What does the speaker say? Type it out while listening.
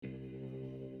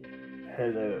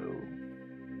Hello,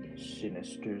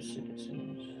 sinister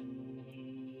citizens,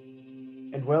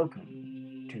 and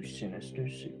welcome to Sinister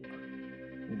Soup.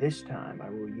 This time I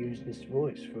will use this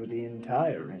voice for the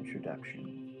entire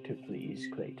introduction to please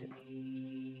Clayton.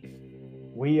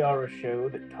 We are a show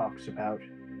that talks about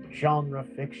genre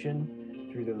fiction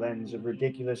through the lens of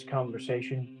ridiculous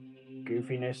conversation,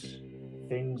 goofiness,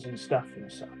 things and stuff and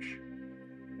such.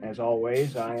 As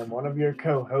always, I am one of your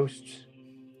co hosts,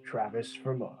 Travis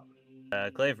Vermont.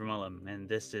 Clay Vermullum, and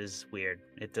this is weird.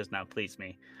 It does not please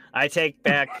me. I take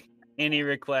back any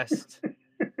request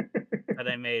that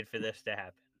I made for this to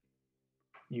happen.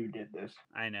 You did this.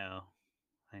 I know.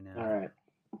 All right.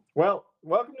 Well,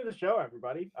 welcome to the show,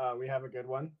 everybody. We have a good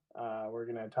one. We're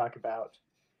going to talk about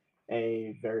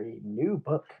a very new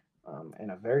book and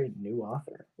a very new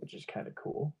author, which is kind of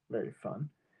cool, very fun.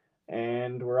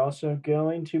 And we're also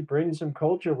going to bring some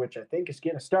culture, which I think is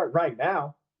going to start right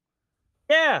now.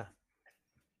 Yeah.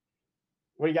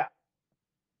 What do you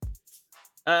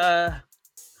got?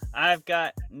 I've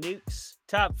got Nukes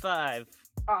top 5.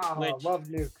 Love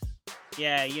nukes.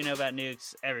 Yeah, you know about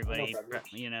Nukes. Everybody,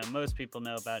 most people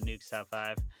know about Nukes top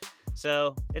 5.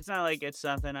 So it's not like it's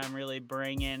something I'm really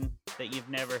bringing that you've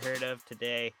never heard of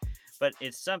today, but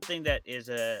it's something that is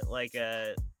a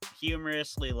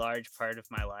humorously large part of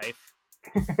my life.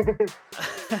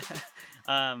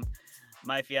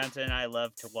 My fiance and I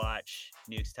love to watch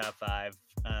Nukes Top 5,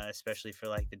 especially for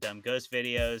like the dumb ghost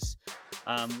videos,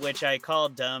 which I call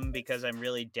dumb because I'm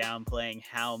really downplaying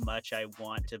how much I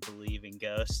want to believe in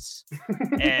ghosts.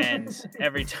 And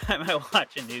every time I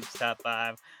watch a Nukes Top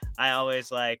 5, I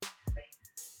always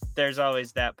there's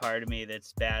always that part of me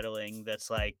that's battling, that's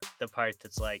like the part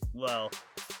that's like, well,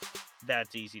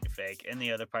 that's easy to fake. And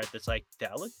the other part that's like,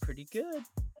 that looked pretty good.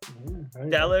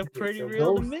 That looked pretty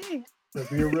real to me. Could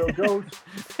be a real ghost.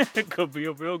 Could be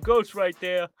a real ghost right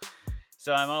there.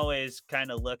 So I'm always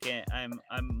kind of looking.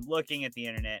 I'm looking at the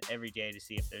internet every day to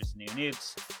see if there's new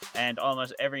nukes. And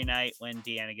almost every night when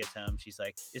Deanna gets home, she's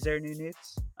like, "Is there new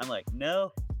nukes?" I'm like,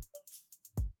 "No."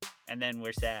 And then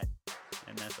we're sad,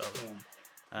 and that's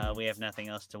all. We have nothing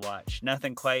else to watch.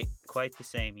 Nothing quite the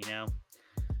same, you know.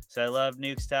 So I love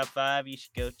Nukes Top 5. You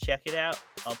should go check it out.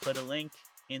 I'll put a link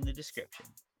in the description.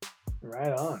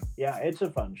 Right on. Yeah, it's a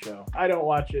fun show. I don't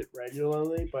watch it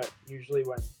regularly, but usually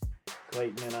when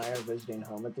Clayton and I are visiting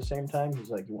home at the same time, he's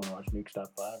like, "You want to watch Nukes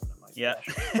Top 5?" And I'm like, "Yeah,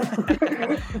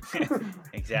 sure."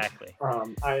 Exactly.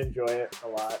 I enjoy it a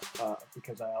lot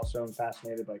because I also am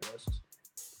fascinated by ghosts.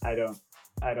 I don't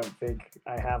think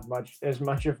I have as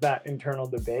much of that internal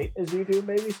debate as you do,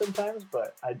 maybe sometimes,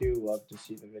 but I do love to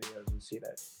see the videos and see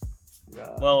that.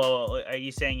 Well, are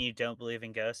you saying you don't believe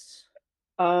in ghosts?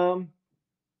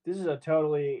 This is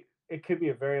it could be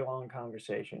a very long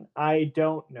conversation. I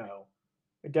don't know.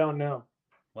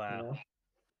 Wow. You know?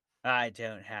 I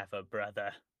don't have a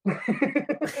brother.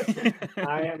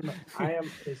 I am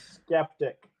a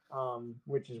skeptic,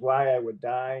 which is why I would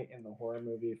die in the horror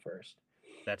movie first.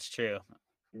 That's true.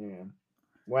 Yeah.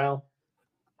 Well,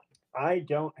 I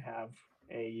don't have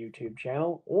a YouTube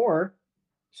channel or,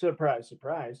 surprise,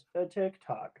 surprise, a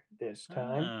TikTok this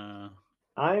time.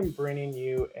 I'm bringing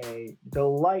you a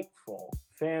delightful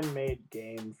fan-made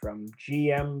game from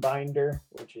GM Binder,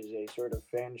 which is a sort of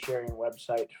fan-sharing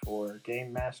website for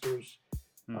game masters.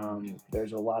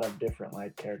 There's a lot of different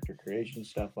like character creation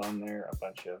stuff on there, a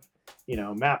bunch of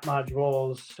map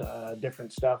modules,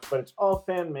 different stuff, but it's all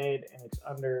fan-made and it's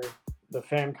under the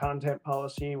fan content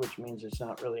policy, which means it's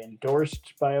not really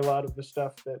endorsed by a lot of the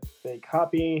stuff that they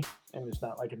copy, and it's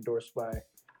not like endorsed by.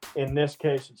 In this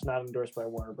case, it's not endorsed by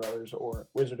Warner Brothers or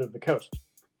Wizard of the Coast.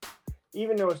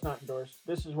 Even though it's not endorsed,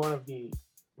 this is one of the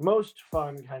most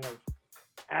fun kind of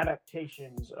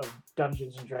adaptations of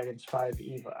Dungeons and Dragons 5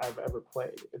 Eve I've ever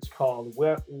played. It's called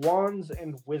Wands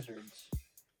and Wizards,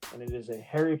 and it is a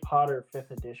Harry Potter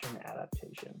 5th edition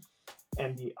adaptation.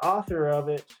 And the author of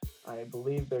it, I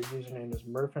believe their username is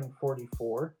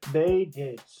Murphin44. They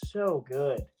did so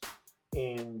good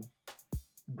in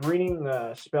bringing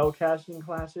the spellcasting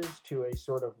classes to a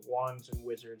sort of wands and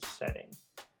wizards setting,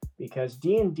 because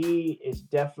D&D is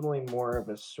definitely more of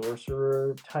a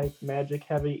sorcerer type magic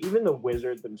heavy. Even the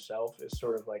wizard themselves is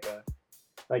sort of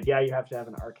you have to have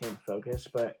an arcane focus,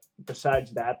 but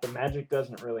besides that, the magic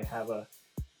doesn't really have a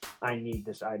I need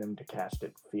this item to cast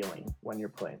it feeling when you're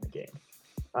playing the game.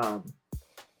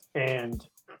 And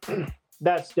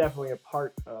that's definitely a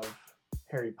part of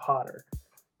Harry Potter.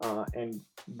 And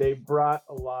they brought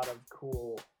a lot of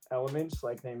cool elements,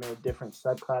 like they made different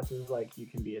subclasses, like you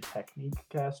can be a technique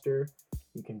caster,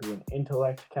 you can be an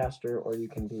intellect caster, or you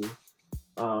can be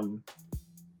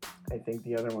I think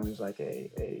the other one is like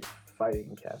a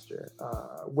fighting caster,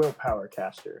 willpower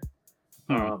caster.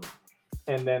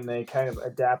 And then they kind of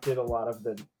adapted a lot of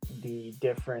the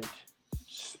different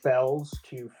spells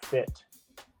to fit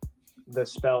the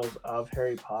spells of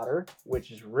Harry Potter,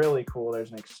 which is really cool.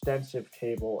 There's an extensive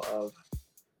table of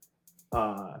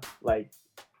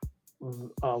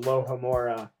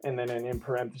Alohomora, and then in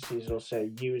parentheses it'll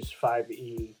say use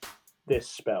 5e this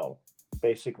spell.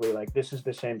 Basically, like, this is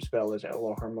the same spell as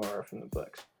Alohomora from the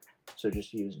books, so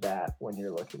just use that when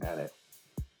you're looking at it.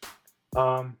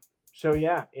 So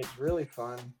yeah, it's really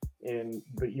fun.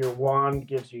 But your wand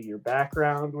gives you your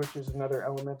background, which is another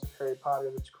element of Harry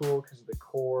Potter that's cool, because the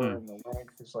core and the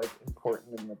length is like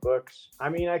important in the books. I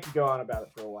mean, I could go on about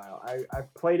it for a while.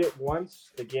 I've played it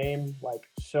once. The game, like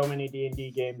so many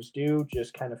D&D games do,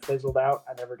 just kind of fizzled out.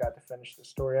 I never got to finish the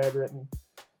story I'd written,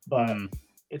 but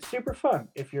it's super fun.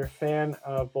 If you're a fan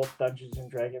of both Dungeons and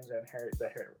Dragons and the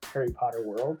Harry Potter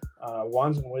world,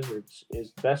 Wands and Wizards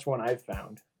is the best one I've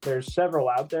found. There's several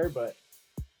out there, but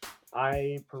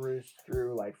I perused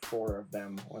through like 4 of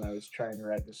them when I was trying to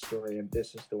write the story, and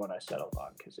this is the one I settled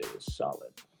on because it was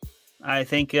solid. I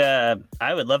think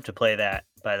I would love to play that,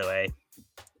 by the way.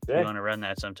 Sick. You want to run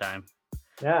that sometime?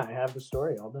 Yeah, I have the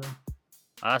story all done.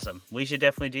 Awesome. We should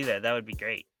definitely do that. That would be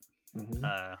great.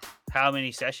 How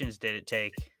many sessions did it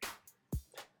take?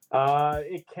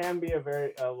 It can be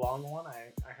a long one.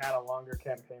 I had a longer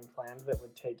campaign planned that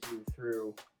would take you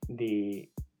through the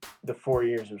 4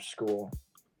 years of school.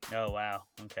 Oh, wow.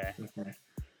 Okay.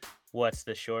 What's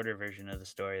the shorter version of the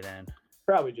story then?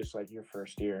 Probably just like your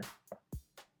first year.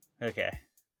 Okay.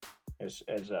 As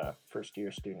first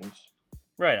year students.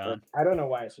 Right on. But I don't know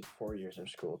why I said 4 years of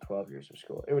school, 12 years of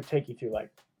school. It would take you through like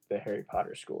the Harry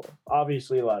Potter school.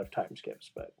 Obviously a lot of time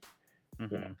skips, but you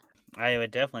know. I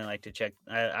would definitely like to check.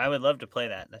 I would love to play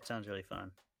that. That sounds really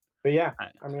fun. But yeah,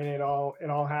 I mean, it all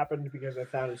happened because I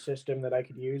found a system that I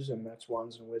could use, and that's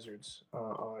Wands and Wizards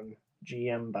on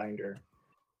GM Binder.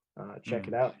 Check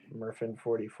it out,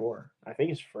 Murphin44. I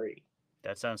think it's free.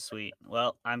 That sounds sweet.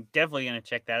 Well, I'm definitely going to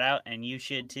check that out, and you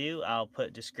should too. I'll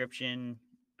put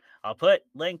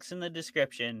links in the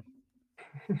description.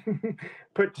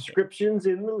 Put descriptions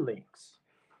in the links.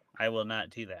 I will not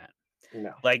do that.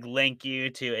 No. Like link you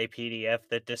to a PDF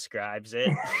that describes it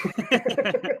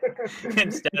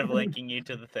instead of linking you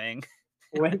to the thing.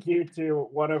 Link you to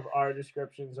one of our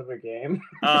descriptions of a game.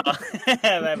 Oh,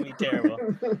 that'd be terrible.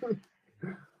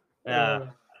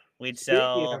 We'd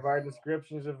sell. Speaking of our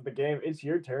descriptions of the game, it's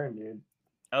your turn, dude.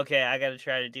 Okay, I got to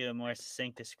try to do a more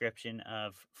succinct description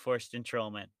of forced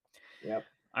enrollment. Yep.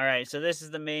 All right, so this is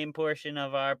the main portion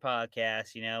of our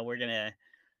podcast. You know, we're gonna.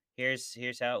 Here's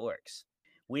how it works.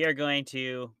 We are going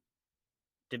to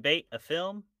debate a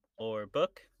film or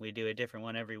book. We do a different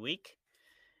one every week.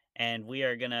 And we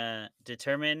are going to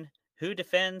determine who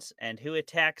defends and who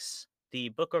attacks the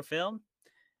book or film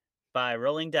by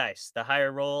rolling dice. The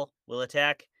higher roll will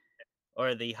attack,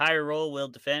 or the higher roll will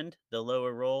defend. The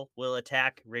lower roll will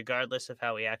attack, regardless of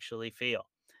how we actually feel.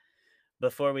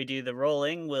 Before we do the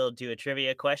rolling, we'll do a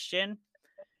trivia question.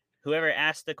 Whoever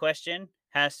asks the question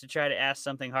has to try to ask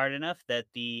something hard enough that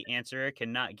the answerer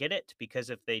cannot get it, because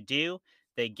if they do,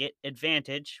 they get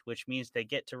advantage, which means they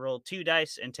get to roll 2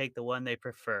 dice and take the one they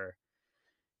prefer.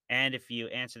 And if you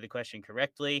answer the question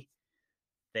correctly,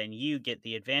 then you get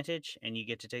the advantage and you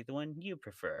get to take the one you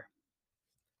prefer.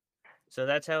 So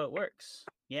that's how it works.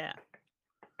 Yeah.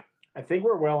 I think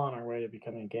we're well on our way to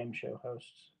becoming game show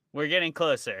hosts. We're getting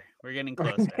closer.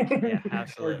 Yeah,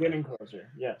 absolutely. We're getting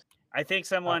closer. Yes. I think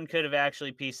someone could have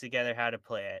actually pieced together how to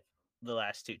play it the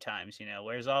last 2 times,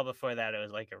 whereas all before that, it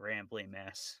was like a rambling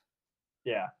mess.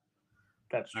 Yeah,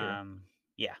 that's true.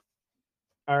 Yeah.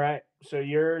 All right. So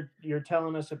you're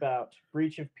telling us about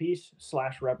Breach of Peace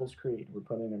 / Rebels Creed. We're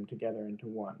putting them together into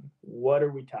one. What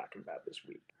are we talking about this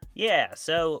week? Yeah,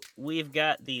 so we've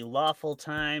got the Lawful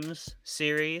Times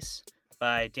series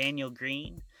by Daniel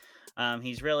Green.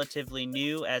 He's relatively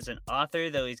new as an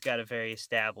author, though he's got a very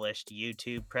established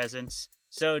YouTube presence.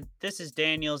 So this is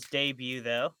Daniel's debut,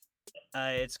 though.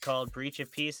 It's called Breach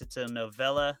of Peace. It's a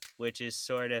novella, which is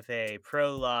sort of a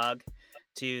prologue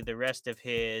to the rest of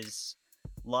his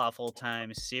Lawful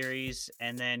Times series.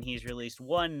 And then he's released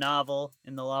one novel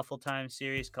in the Lawful Times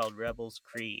series called Rebels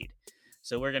Creed.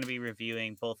 So we're going to be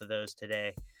reviewing both of those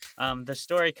today. The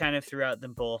story kind of throughout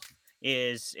them both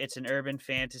is it's an urban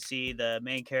fantasy. The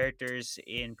main characters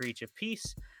in Breach of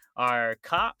Peace are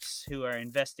cops who are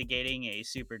investigating a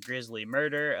super grisly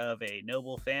murder of a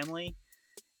noble family,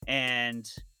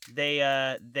 and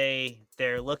they're trying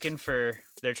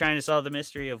to solve the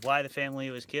mystery of why the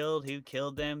family was killed, who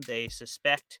killed them. They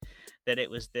suspect that it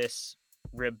was this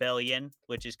rebellion,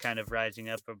 which is kind of rising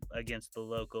up against the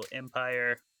local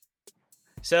empire.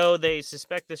 So they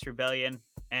suspect this rebellion,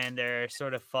 and they're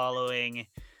sort of following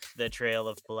the trail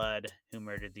of blood who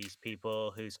murdered these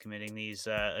people, who's committing these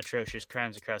atrocious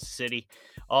crimes across the city,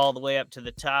 all the way up to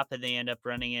the top, and they end up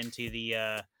running into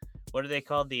the what are they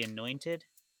called? The Anointed?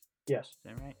 Yes. Is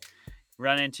that right?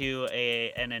 Run into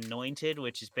an Anointed,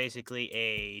 which is basically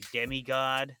a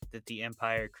demigod that the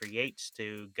Empire creates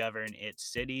to govern its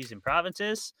cities and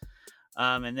provinces.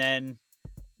 And then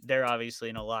they're obviously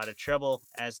in a lot of trouble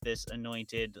as this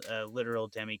anointed literal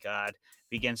demigod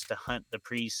begins to hunt the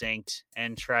precinct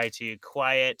and try to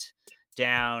quiet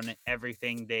down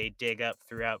everything they dig up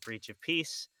throughout Breach of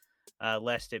Peace,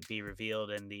 lest it be revealed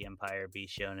and the Empire be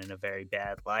shown in a very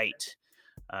bad light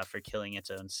for killing its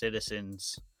own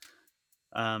citizens.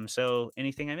 So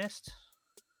anything I missed?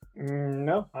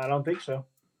 No, I don't think so.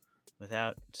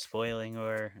 Without spoiling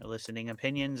or eliciting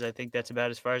opinions, I think that's about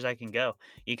as far as I can go.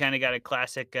 You kind of got a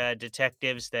classic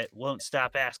detectives that won't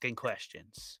stop asking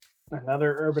questions.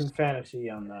 Another urban fantasy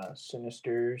on the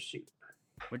Sinister Soup.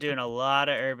 We're doing a lot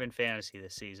of urban fantasy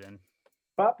this season.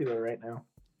 Popular right now.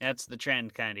 That's the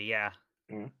trend, kind of, yeah.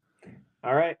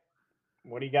 All right.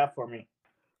 What do you got for me?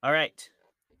 All right.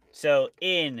 So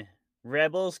in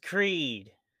Rebels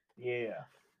Creed. Yeah.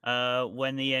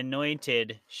 When the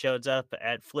Anointed shows up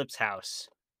at Flip's house,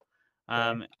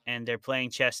 and they're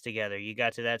playing chess together. You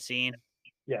got to that scene?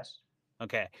 Yes.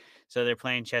 Okay, so they're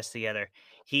playing chess together.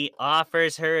 He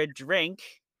offers her a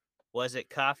drink. Was it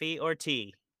coffee or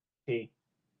tea? Tea.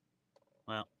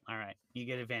 Well, all right. You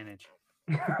get advantage.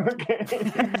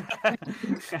 Okay.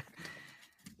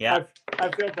 Yeah.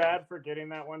 I feel bad for getting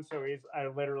that one so easy. I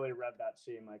literally read that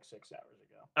scene like 6 hours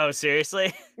ago. Oh,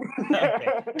 seriously? Okay.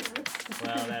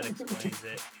 Well, that explains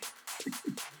it.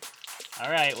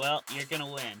 All right. Well, you're going to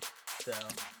win. So.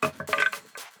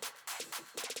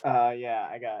 Yeah,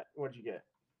 I got. What'd you get?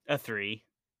 A 3.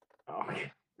 Oh,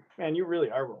 man, you really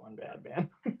are rolling bad, man.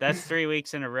 That's 3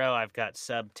 weeks in a row I've got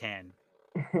sub 10.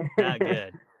 Not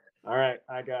good. All right,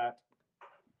 I got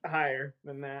higher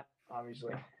than that,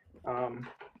 obviously.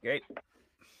 Great.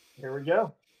 Here we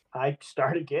go. I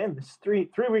start again. This is three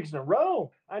weeks in a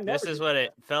row. This is what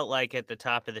it felt like at the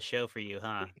top of the show for you,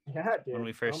 huh? Yeah, it did. When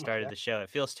we first started the show. It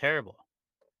feels terrible.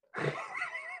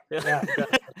 Yeah,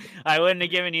 I wouldn't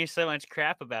have given you so much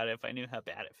crap about it if I knew how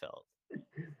bad it felt.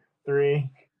 3,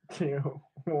 2,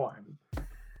 1.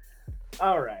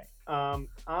 All right.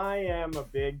 I am a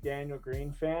big Daniel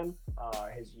Green fan.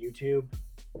 His YouTube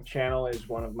channel is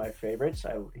one of my favorites.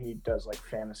 He does like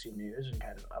fantasy news and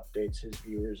kind of updates his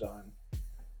viewers on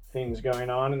things going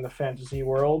on in the fantasy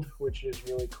world, which is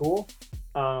really cool.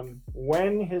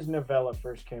 When his novella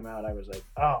first came out, I was like,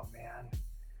 oh man,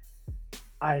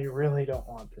 I really don't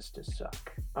want this to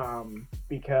suck.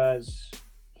 Because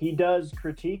he does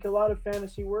critique a lot of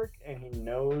fantasy work and he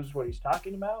knows what he's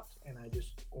talking about, and I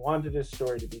just wanted his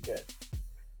story to be good.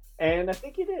 And I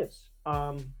think it is.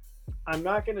 I'm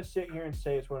not going to sit here and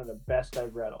say it's one of the best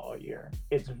I've read all year.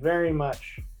 It's very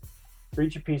much,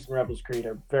 Breach of Peace and Rebels Creed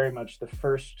are very much the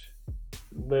first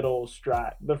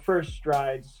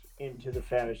strides into the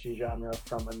fantasy genre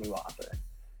from a new author.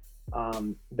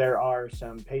 There are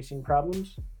some pacing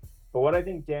problems, but what I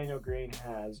think Daniel Green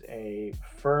has a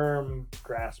firm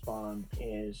grasp on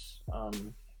is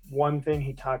one thing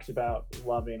he talks about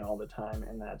loving all the time,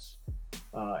 and that's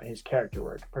his character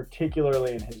work,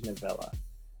 particularly in his novella.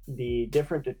 The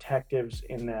different detectives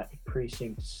in that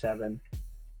Precinct 7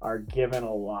 are given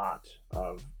a lot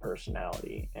of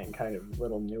personality and kind of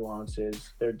little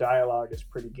nuances. Their dialogue is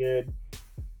pretty good.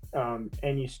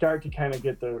 And you start to kind of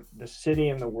get the city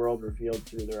and the world revealed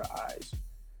through their eyes.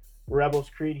 Rebels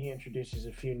Creed, he introduces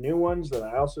a few new ones that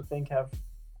I also think have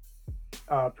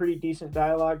pretty decent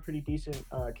dialogue, pretty decent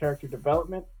character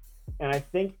development. And I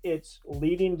think it's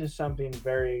leading to something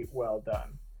very well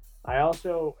done. I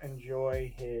also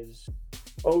enjoy his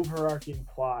overarching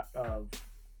plot of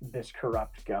this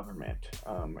corrupt government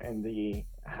and the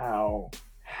how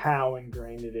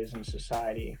ingrained it is in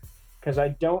society, because I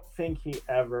don't think he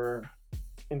ever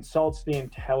insults the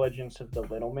intelligence of the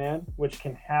little man, which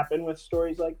can happen with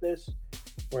stories like this,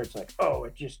 where it's like, oh,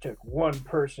 it just took one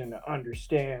person to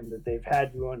understand that they've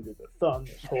had you under the thumb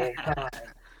this whole time.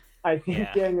 I think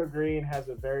Daniel Green has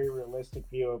a very realistic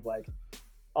view of like,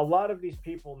 a lot of these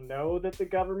people know that the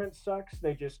government sucks.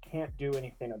 They just can't do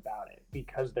anything about it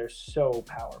because they're so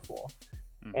powerful.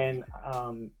 Mm-hmm.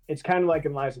 And it's kind of like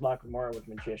in Lies of Locke-Lamora with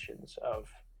magicians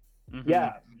of,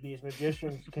 these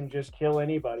magicians can just kill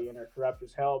anybody and are corrupt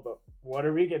as hell, but what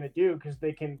are we going to do? Because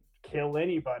they can kill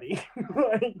anybody.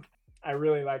 Like, I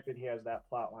really like that he has that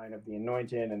plot line of the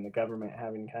Anointed and the government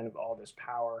having kind of all this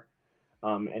power,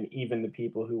 and even the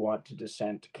people who want to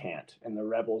dissent can't, and the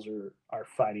rebels are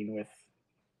fighting with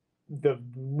the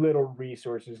little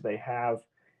resources they have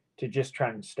to just try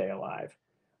and stay alive.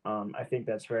 I think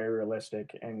that's very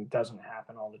realistic and doesn't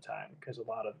happen all the time, because a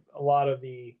lot of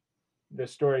the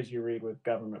stories you read with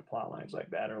government plot lines like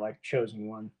that are like Chosen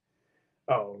One.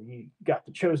 Oh, you got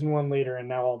the Chosen One leader, and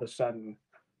now all of a sudden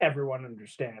everyone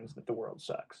understands that the world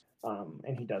sucks.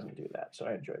 And he doesn't do that, so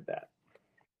I enjoyed that.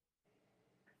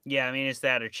 Yeah, I mean, it's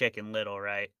that or Chicken Little,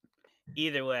 right?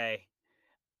 Either way,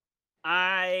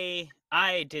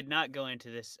 I did not go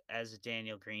into this as a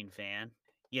Daniel Green fan,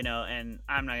 and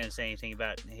I'm not gonna say anything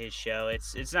about his show.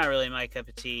 It's not really my cup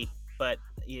of tea, but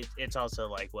it's also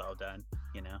like well done,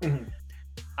 you know. Mhm.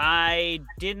 I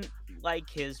didn't like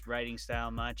his writing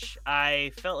style much.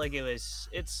 I felt like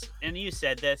and you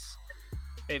said this.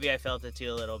 Maybe I felt it to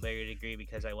a little bigger degree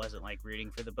because I wasn't like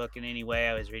rooting for the book in any way.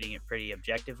 I was reading it pretty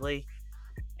objectively,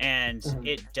 and Mhm.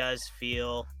 it does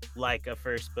feel like a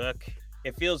first book.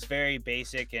 It feels very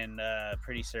basic and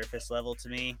pretty surface level to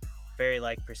me. Very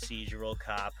like procedural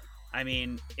cop. I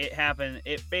mean,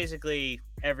 it basically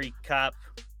every cop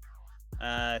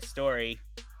story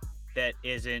that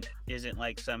isn't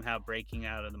like somehow breaking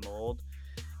out of the mold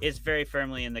is very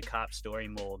firmly in the cop story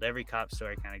mold. Every cop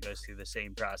story kind of goes through the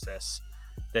same process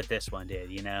that this one did,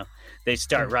 They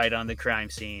start Mhm. right on the crime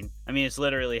scene. I mean, it's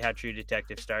literally how True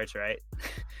Detective starts, right?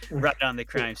 Right on the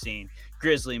crime scene.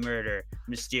 Grisly murder,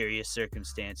 mysterious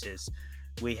circumstances.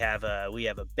 We have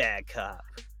a bad cop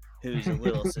who's a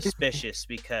little suspicious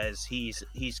because he's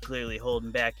clearly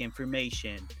holding back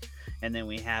information. And then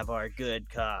we have our good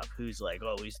cop who's like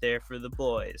always there for the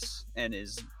boys and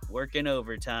is working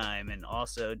overtime and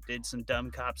also did some dumb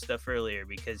cop stuff earlier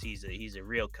because he's a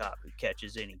real cop who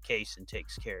catches any case and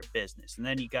takes care of business. And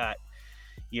then you got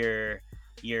your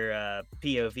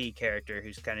POV character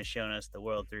who's kind of shown us the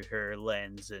world through her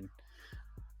lens, and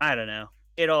I don't know.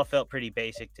 It all felt pretty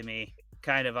basic to me.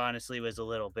 Kind of honestly was a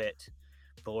little bit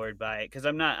bored by it because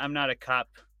I'm not a cop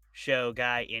show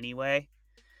guy anyway,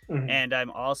 Mhm. and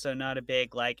I'm also not a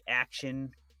big like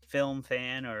action film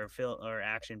fan or film or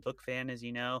action book fan, as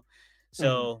you know.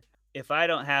 Mhm. So if I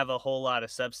don't have a whole lot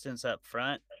of substance up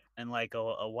front and like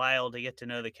a while to get to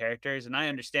know the characters, and I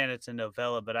understand it's a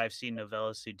novella, but I've seen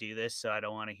novellas who do this, so I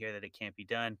don't want to hear that it can't be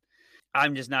done.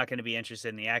 I'm just not going to be interested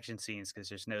in the action scenes because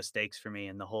there's no stakes for me,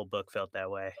 and the whole book felt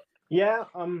that way. Yeah,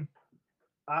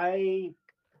 I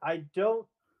I don't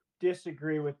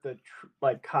disagree with the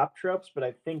like cop tropes, but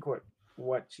I think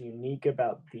what's unique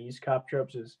about these cop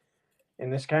tropes is,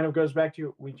 and this kind of goes back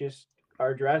to we just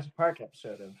our Jurassic Park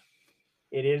episode of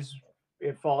it is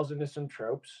it falls into some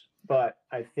tropes, but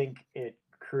I think it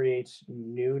creates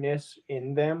newness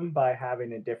in them by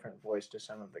having a different voice to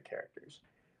some of the characters.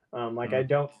 Like I Mm.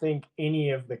 don't think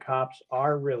any of the cops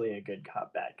are really a good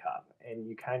cop, bad cop, and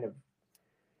you kind of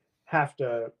have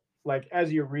to, like,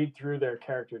 as you read through their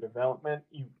character development,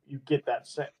 you get that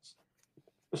sense.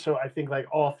 So I think like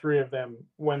all three of them,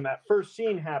 when that first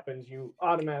scene happens, you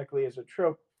automatically as a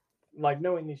trope, like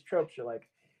knowing these tropes, you're like,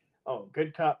 oh,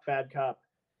 good cop, bad cop,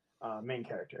 main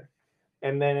character.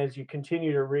 And then as you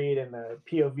continue to read and the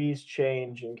POVs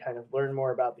change and kind of learn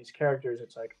more about these characters,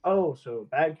 it's like, oh, so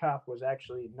bad cop was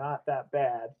actually not that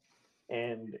bad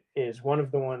and is one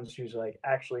of the ones who's like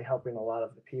actually helping a lot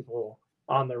of the people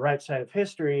on the right side of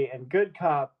history. And good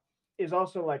cop is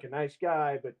also like a nice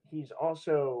guy, but he's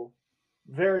also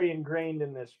very ingrained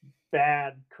in this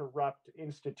bad, corrupt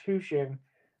institution.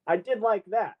 I did like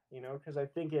that, because I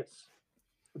think it's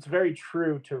very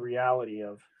true to reality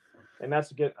of, and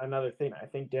that's another thing. I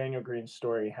think Daniel Green's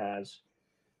story has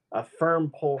a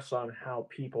firm pulse on how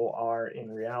people are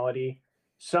in reality.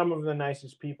 Some of the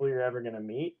nicest people you're ever going to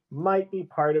meet might be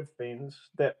part of things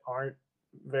that aren't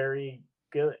very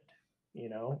good,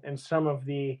 and some of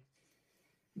the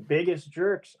biggest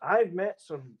jerks I've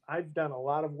done a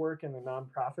lot of work in the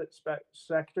nonprofit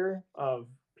sector of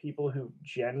people who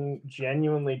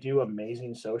genuinely do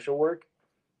amazing social work,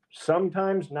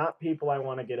 sometimes not people I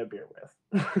want to get a beer with,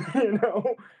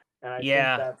 And I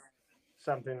think Yeah, that's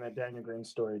something that Daniel Green's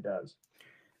story does.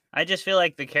 I just feel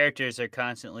like the characters are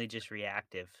constantly just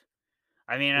reactive.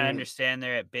 I mean, I Mm, understand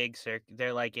they're at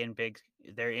they're like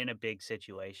they're in a big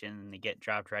situation and they get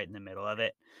dropped right in the middle of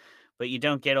it. But you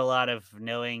don't get a lot of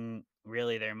knowing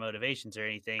really their motivations or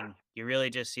anything. You really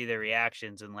just see their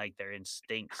reactions and like their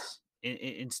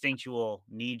instinctual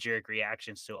knee jerk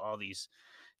reactions to all these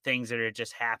things that are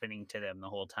just happening to them the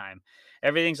whole time.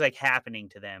 Everything's like happening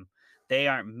to them. They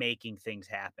aren't making things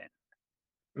happen.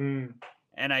 mm.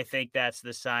 And I think that's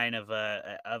the sign of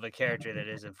a character that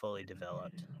isn't fully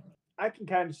developed. I can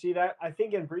kind of see that. I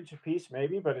think in Breach of Peace,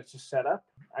 maybe, but it's a setup.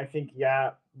 I think,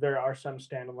 yeah, there are some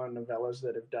standalone novellas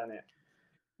that have done it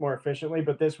more efficiently,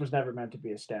 but this was never meant to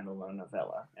be a standalone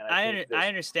novella. And I think I this,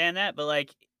 understand that, but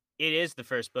like it is the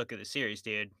first book of the series,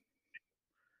 dude.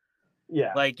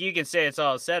 yeah. Like you can say it's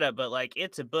all set up, but like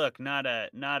it's a book, not a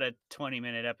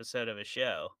 20-minute episode of a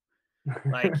show.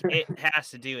 Like it has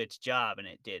to do its job and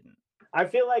it didn't. I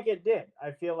feel like it did.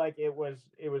 I feel like it was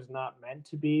not meant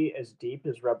to be as deep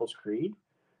as Rebels Creed.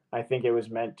 I think it was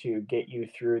meant to get you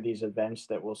through these events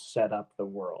that will set up the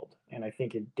world, and I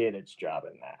think it did its job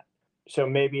in that. So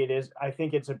maybe it is. I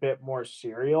think it's a bit more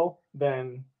serial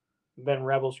than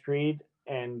Rebels Creed,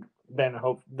 and than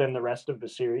the rest of the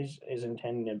series is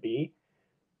intended to be.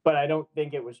 But I don't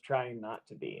think it was trying not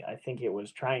to be. I think it was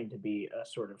trying to be a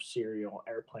sort of serial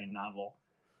airplane novel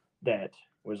that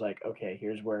was like, okay,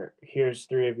 here's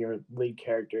three of your lead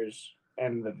characters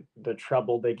and the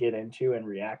trouble they get into and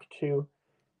react to,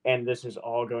 and this is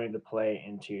all going to play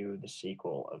into the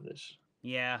sequel of this.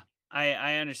 Yeah.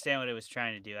 I understand what it was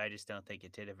trying to do. I just don't think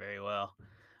it did it very well.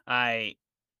 I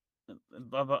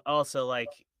but also like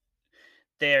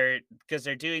they're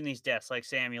doing these deaths like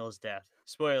Samuel's death.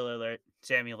 Spoiler alert,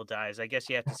 Samuel dies. I guess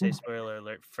you have to say spoiler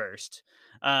alert first.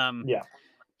 Um Yeah.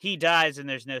 he dies and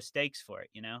there's no stakes for it,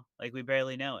 you know? Like we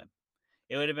barely know him.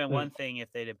 It would have been Mm. one thing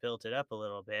if they'd have built it up a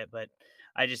little bit, but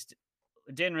I just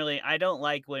didn't really I don't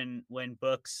like when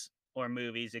books or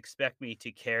movies expect me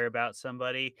to care about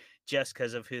somebody just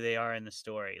because of who they are in the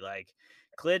story. Like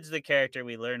Clid's the character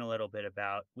we learn a little bit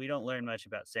about. We don't learn much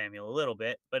about Samuel a little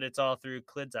bit, but it's all through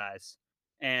Clid's eyes.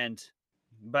 And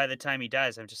by the time he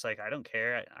dies, I'm just like, I don't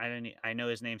care. I don't. I know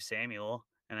his name's Samuel,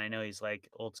 and I know he's like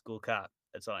old school cop.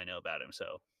 That's all I know about him.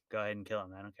 So go ahead and kill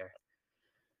him. I don't care.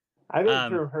 I think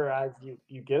Um, through her eyes,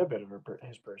 you get a bit of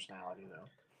his personality though.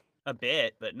 a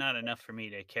bit, but not enough for me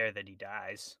to care that he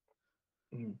dies.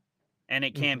 Mm. And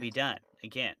it can Mhm. be done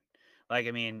again. Like,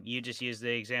 I mean, you just used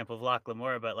the example of Locke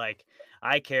Lamora, but like,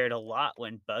 I cared a lot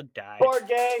when Bug died. Board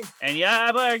game. And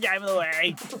yeah, Bug game of the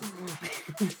way.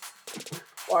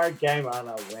 Board game on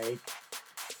the way.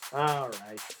 All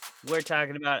right. We're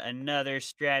talking about another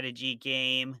strategy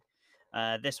game.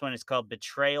 This one is called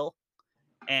Betrayal,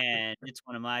 and it's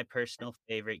one of my personal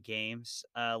favorite games.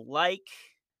 Like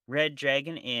Red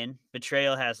Dragon Inn,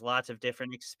 Betrayal has lots of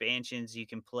different expansions. You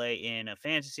can play in a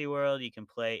fantasy world, you can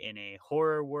play in a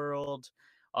horror world,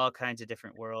 all kinds of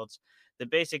different worlds. The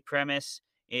basic premise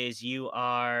is you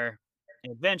are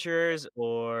adventurers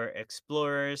or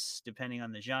explorers, depending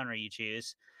on the genre you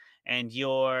choose, and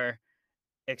you're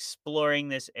exploring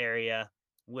this area,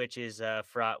 which is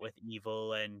fraught with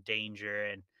evil and danger.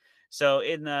 And so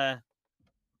in the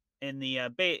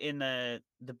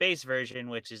base version,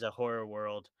 which is a horror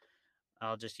world,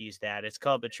 I'll just use that. It's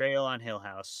called Betrayal on Hill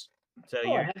House. So Oh,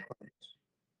 I you're have played this.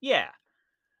 yeah.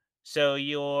 So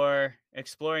you're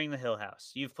exploring the Hill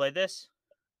House. You've played this?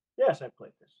 Yes, I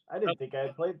played this. I Oh, didn't think I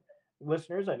had played.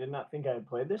 Listeners, I did not think I had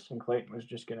played this, and Clayton was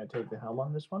just going to take the helm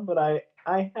on this one. But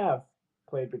I have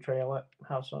played Betrayal at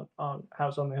House on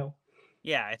the Hill.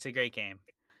 yeah, it's a great game.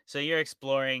 So you're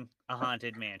exploring a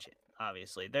haunted mansion.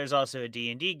 Obviously, there's also a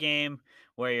D&D game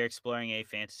where you're exploring a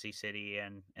fantasy city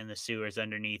and the sewers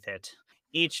underneath it.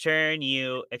 Each turn,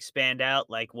 you expand out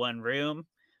like one room,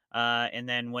 and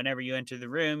then whenever you enter the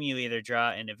room, you either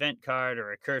draw an event card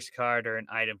or a curse card or an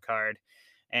item card,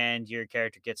 and your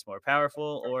character gets more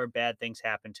powerful or bad things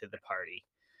happen to the party.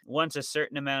 Once a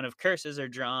certain amount of curses are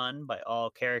drawn by all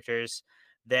characters,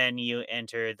 then you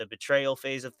enter the betrayal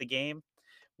phase of the game,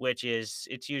 which is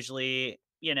it's usually,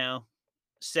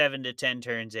 7 to 10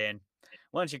 turns in.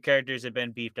 Once your characters have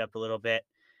been beefed up a little bit,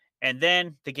 and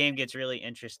then the game gets really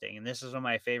interesting. And this is one of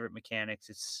my favorite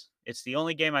mechanics. It's the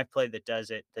only game I've played that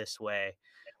does it this way.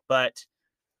 But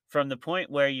from the point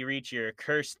where you reach your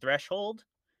curse threshold,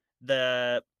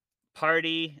 the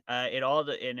party it all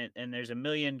and there's a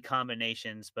million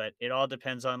combinations, but it all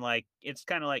depends on like it's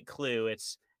kind of like Clue.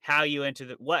 It's how you enter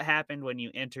the what happened when you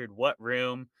entered what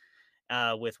room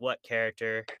with what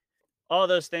character. All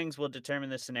those things will determine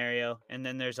the scenario, and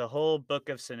then there's a whole book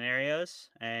of scenarios,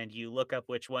 and you look up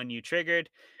which one you triggered,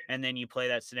 and then you play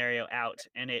that scenario out,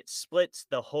 and it splits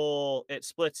the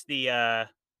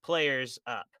players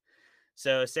up.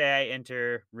 So say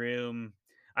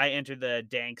I enter the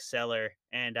dank cellar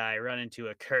and I run into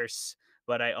a curse,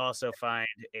 but I also find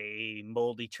a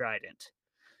moldy trident.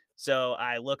 So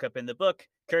I look up in the book,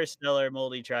 curse cellar,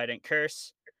 moldy trident,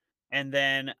 curse, and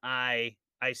then I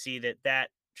see that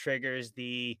triggers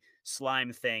the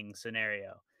slime thing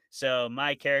scenario. So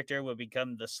my character will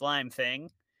become the slime thing,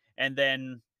 and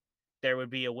then there would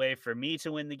be a way for me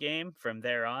to win the game from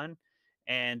there on,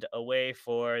 and a way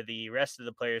for the rest of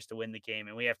the players to win the game.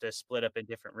 And we have to split up in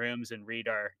different rooms and read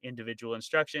our individual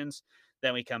instructions.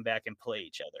 Then we come back and play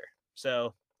each other.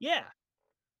 So, yeah,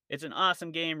 it's an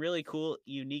awesome game. Really cool,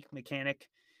 unique mechanic.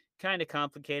 Kind of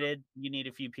complicated. You need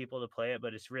a few people to play it,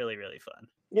 but it's really, really fun.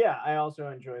 Yeah, I also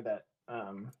enjoy that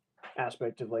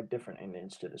aspect of like different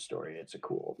endings to the story. It's a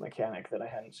cool mechanic that I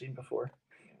hadn't seen before.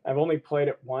 I've only played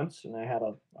it once, and I had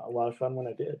a lot of fun when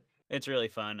I did. It's really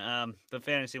fun. The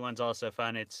fantasy one's also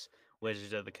fun. It's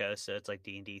Wizards of the Coast, so it's like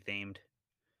D&D themed.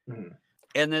 Mhm.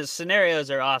 And the scenarios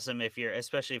are awesome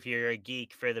especially if you're a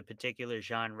geek for the particular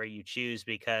genre you choose,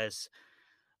 because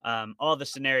all the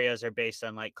scenarios are based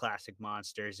on like classic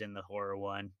monsters in the horror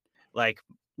one. Like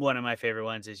one of my favorite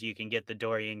ones is you can get the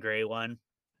Dorian Gray one,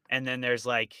 and then there's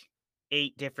like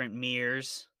 8 different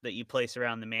mirrors that you place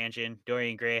around the mansion.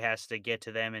 Dorian Gray has to get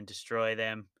to them and destroy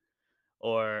them,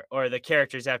 or the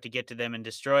characters have to get to them and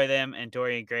destroy them, and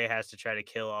Dorian Gray has to try to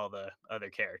kill all the other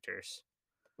characters.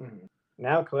 Mhm.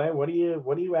 Now, Clay, what do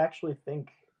you actually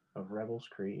think of Rebels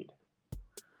Creed?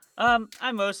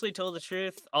 I mostly told the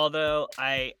truth, although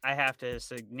I have to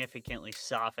significantly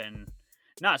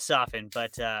not soften,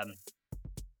 but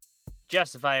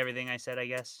justify everything I said, I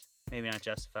guess. Maybe not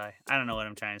justify. I don't know what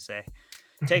I'm trying to say.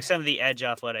 Take some of the edge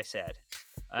off what I said.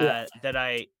 Yeah. That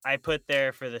I put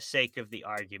there for the sake of the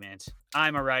argument.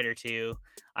 I'm a writer too.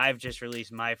 I've just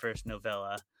released my first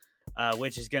novella,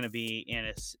 which is going to be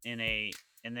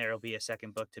and there'll be a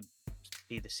second book to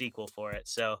be the sequel for it.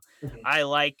 So Mhm. I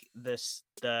like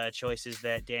the choices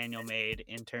that Daniel made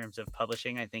in terms of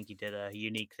publishing. I think he did a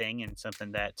unique thing and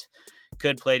something that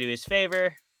could play to his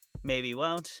favor. Maybe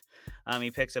won't.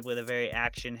 He picks up with a very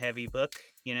action heavy book,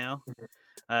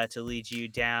 to lead you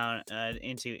down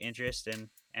into interest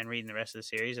and reading the rest of the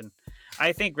series. And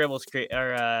I think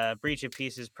Breach of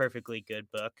Peace is a perfectly good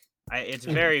book. It's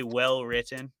very well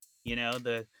written.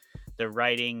 The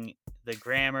writing, the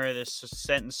grammar, the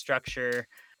sentence structure,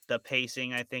 the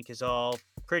pacing, I think is all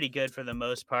pretty good for the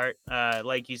most part.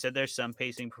 Like you said, there's some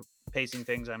pacing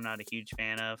things I'm not a huge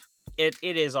fan of. It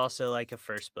is also like a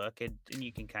first book, and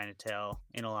you can kind of tell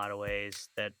in a lot of ways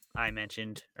that I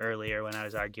mentioned earlier when I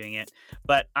was arguing it.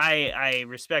 But I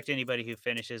respect anybody who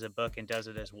finishes a book and does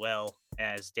it as well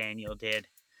as Daniel did.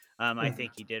 I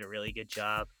think he did a really good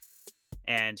job,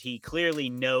 and he clearly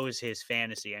knows his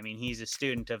fantasy. I mean, he's a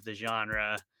student of the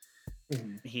genre.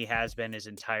 He has been his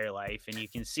entire life, and you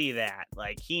can see that.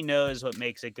 Like, he knows what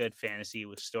makes a good fantasy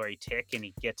with story tick, and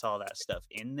he gets all that stuff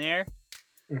in there.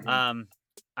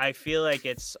 I feel like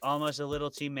it's almost a little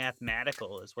too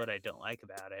mathematical is what I don't like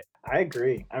about it. I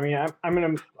agree. I mean,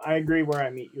 I agree where I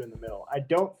meet you in the middle. I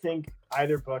don't think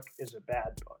either book is a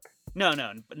bad book. No,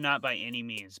 not by any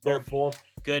means. They're both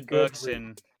good books,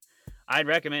 and I'd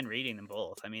recommend reading them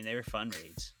both. I mean, they were fun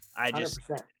reads.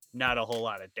 100%. Not a whole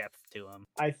lot of depth to them.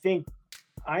 I think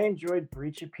I enjoyed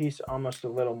Breach of Peace almost a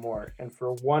little more, and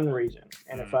for one reason.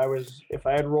 And if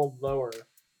I had rolled lower,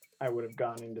 I would have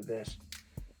gone into this.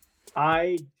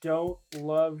 I don't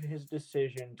love his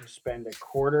decision to spend a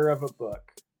quarter of a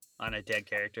book on a dead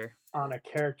character. On a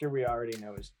character we already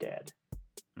know is dead.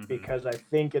 Because I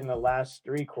think in the last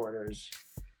 3 quarters,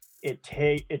 it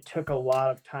took a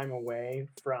lot of time away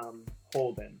from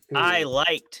Holden. I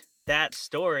liked that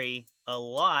story a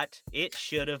lot. It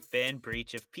should have been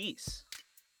Breach of Peace.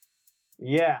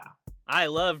 Yeah. I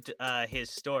loved his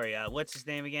story. What's his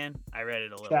name again? I read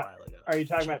it a little while ago. Are you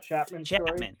talking about Chapman's story?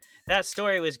 Chapman. That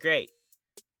story was great,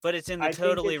 but it's in the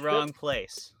totally wrong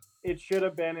place. It should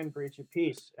have been in Breach of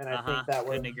Peace, and I think that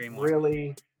would agree more.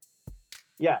 Really.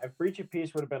 Yeah, if Breach of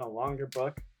Peace would have been a longer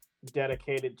book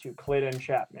dedicated to Clyd and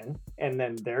Chapman, and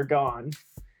then they're gone.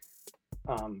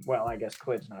 Well, I guess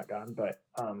Clyd's not gone, but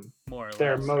more or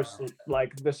they're less. mostly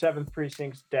like the 7th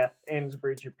Precinct's death ends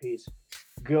Breach of Peace,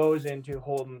 goes into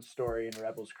Holden's story in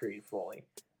Rebels Creed fully.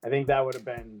 I think that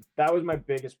was my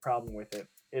biggest problem with it,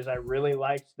 is I really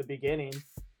liked the beginning,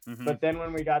 but then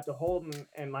when we got to Holden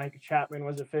and Mike Chapman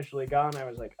was officially gone, I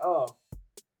was like, oh,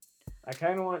 I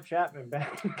kind of want Chapman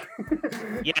back.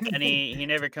 Yeah, and he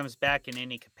never comes back in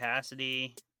any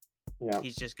capacity. Yeah.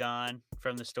 He's just gone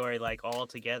from the story, like,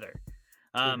 altogether.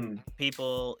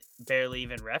 People barely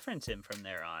even reference him from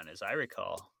there on, as I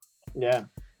recall. Yeah.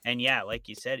 And yeah, like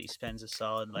you said, he spends a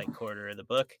solid quarter of the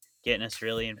book getting us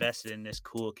really invested in this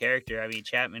cool character. I mean,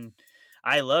 Chapman,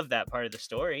 I love that part of the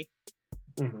story.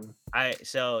 And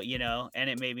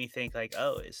it made me think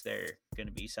oh, is there going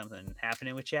to be something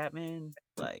happening with Chapman?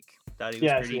 Thought he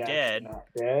was pretty dead. Not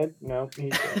dead? No,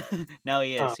 he's dead. No,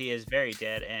 he is. He is very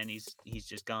dead, and he's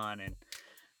just gone. And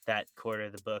that quarter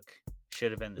of the book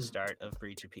should have been the start of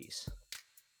Breach of Peace.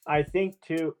 I think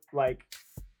too, like,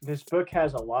 this book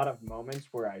has a lot of moments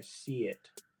where I see it.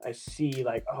 I see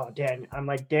like, oh, I'm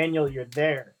like, Daniel, you're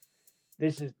there.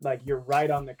 This is like you're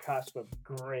right on the cusp of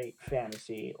great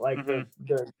fantasy. Like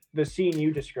the scene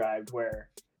you described where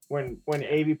when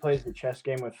Avi plays the chess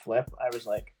game with Flip, I was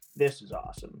like, this is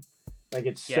awesome. Like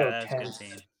it's so tense.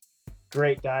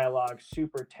 Great dialogue,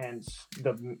 super tense.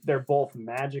 They're both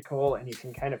magical, and you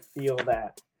can kind of feel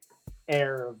that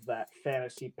air of that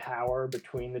fantasy power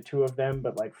between the two of them,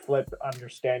 but like Flip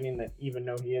understanding that even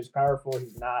though he is powerful,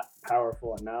 he's not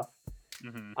powerful enough.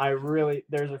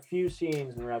 There's a few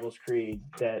scenes in Rebels Creed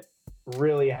that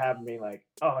really have me like,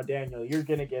 oh, Daniel, you're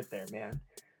gonna get there, man.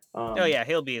 Oh yeah,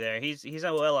 he'll be there. He's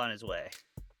well on his way.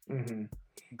 Mm-hmm.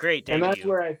 Great debut. And that's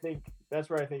where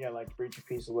I think I liked Breach of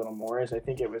Peace a little more. Is I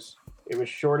think it was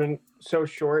short and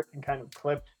kind of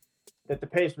clipped that the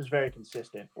pace was very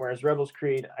consistent. Whereas Rebels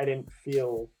Creed, I didn't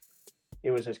feel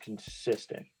it was as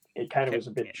consistent. It kind of was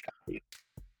a bit choppy.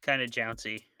 Kind of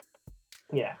jouncy.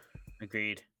 Yeah.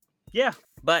 Agreed. Yeah,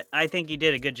 but I think he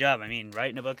did a good job. I mean,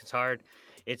 writing a book is hard.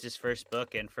 It's his first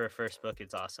book, and for a first book,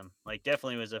 it's awesome. Like,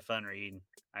 definitely was a fun read.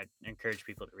 I encourage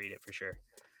people to read it for sure.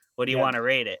 What do you want to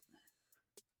rate it?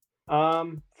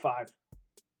 5.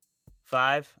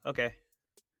 5? Okay.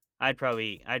 I'd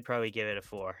probably give it a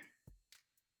 4.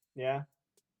 Yeah.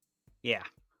 Yeah.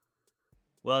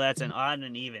 Well, that's an odd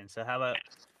and even. So how about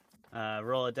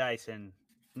roll a dice and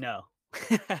no.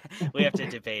 We have to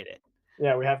debate it.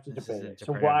 Yeah, we have to debate it.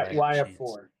 So why a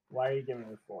 4? Why are you giving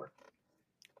it a 4?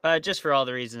 Just for all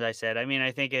the reasons I said. I mean,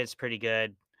 I think it's pretty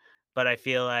good, but I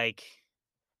feel like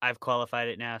I've qualified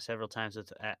it now several times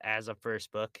as a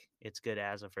first book. It's good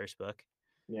as a first book.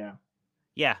 Yeah.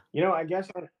 Yeah. You know, I guess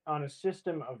on a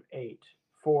system of 8,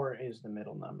 4 is the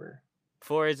middle number.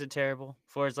 4 isn't terrible.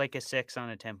 4 is like a 6 on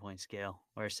a 10-point scale,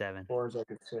 or a 7. 4 is like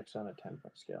a 6 on a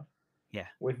 10-point scale. Yeah.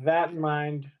 With that in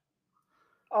mind,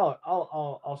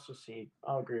 I'll secede.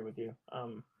 I'll agree with you.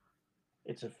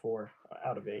 It's a 4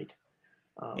 out of 8.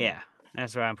 Yeah,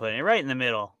 that's where I'm putting it, right in the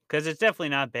middle, because it's definitely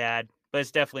not bad, but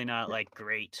it's definitely not like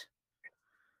great.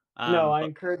 No, I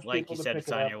encourage like people you to said, pick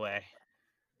it's it on up. your way.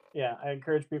 Yeah, I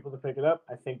encourage people to pick it up.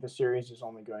 I think the series is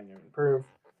only going to improve.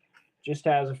 Just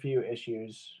has a few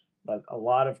issues, but a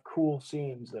lot of cool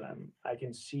scenes that I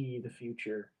can see the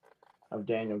future of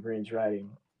Daniel Green's writing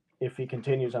if he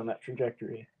continues on that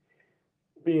trajectory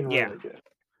being really good.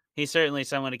 He's certainly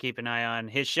someone to keep an eye on.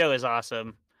 His show is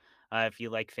awesome. If you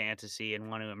like fantasy and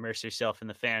want to immerse yourself in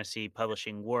the fantasy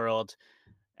publishing world,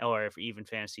 or if even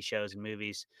fantasy shows and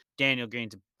movies, Daniel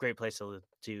Green's a great place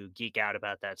to geek out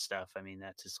about that stuff. I mean,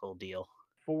 that's his whole deal.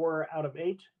 4 out of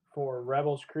 8 for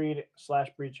Rebels Creed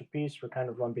 / Breach of Peace. We're kind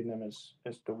of lumping them as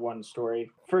the one story.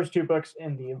 First 2 books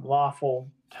in the Lawful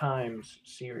Times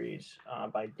series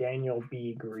by Daniel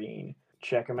B. Green.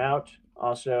 Check them out.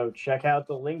 Also, check out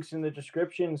the links in the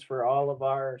descriptions for all of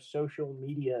our social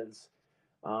medias,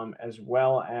 as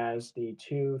well as the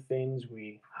 2 things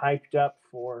we hyped up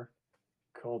for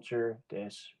culture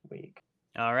this week.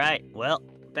 All right. Well,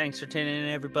 thanks for tuning in,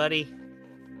 everybody.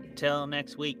 Till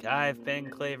next week, I've been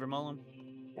Clay Vermullen.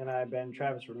 And I've been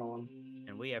Travis Vermullen.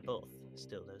 And we are both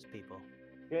still those people.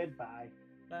 Goodbye.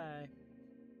 Bye.